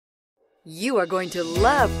You are going to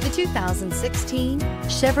love the 2016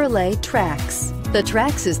 Chevrolet Trax. The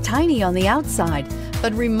Trax is tiny on the outside,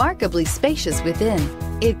 but remarkably spacious within.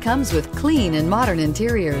 It comes with clean and modern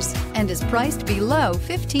interiors and is priced below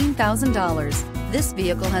 $15,000. This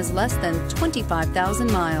vehicle has less than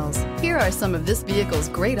 25,000 miles. Here are some of this vehicle's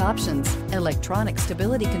great options: electronic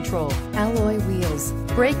stability control, alloy wheels,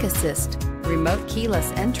 brake assist, remote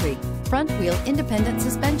keyless entry, front wheel independent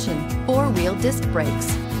suspension, four-wheel disc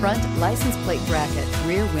brakes, front license plate bracket,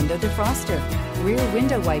 rear window defroster, rear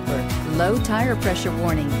window wiper, low tire pressure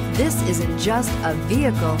warning. This isn't just a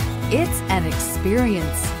vehicle, it's an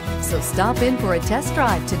experience. So stop in for a test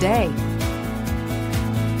drive today.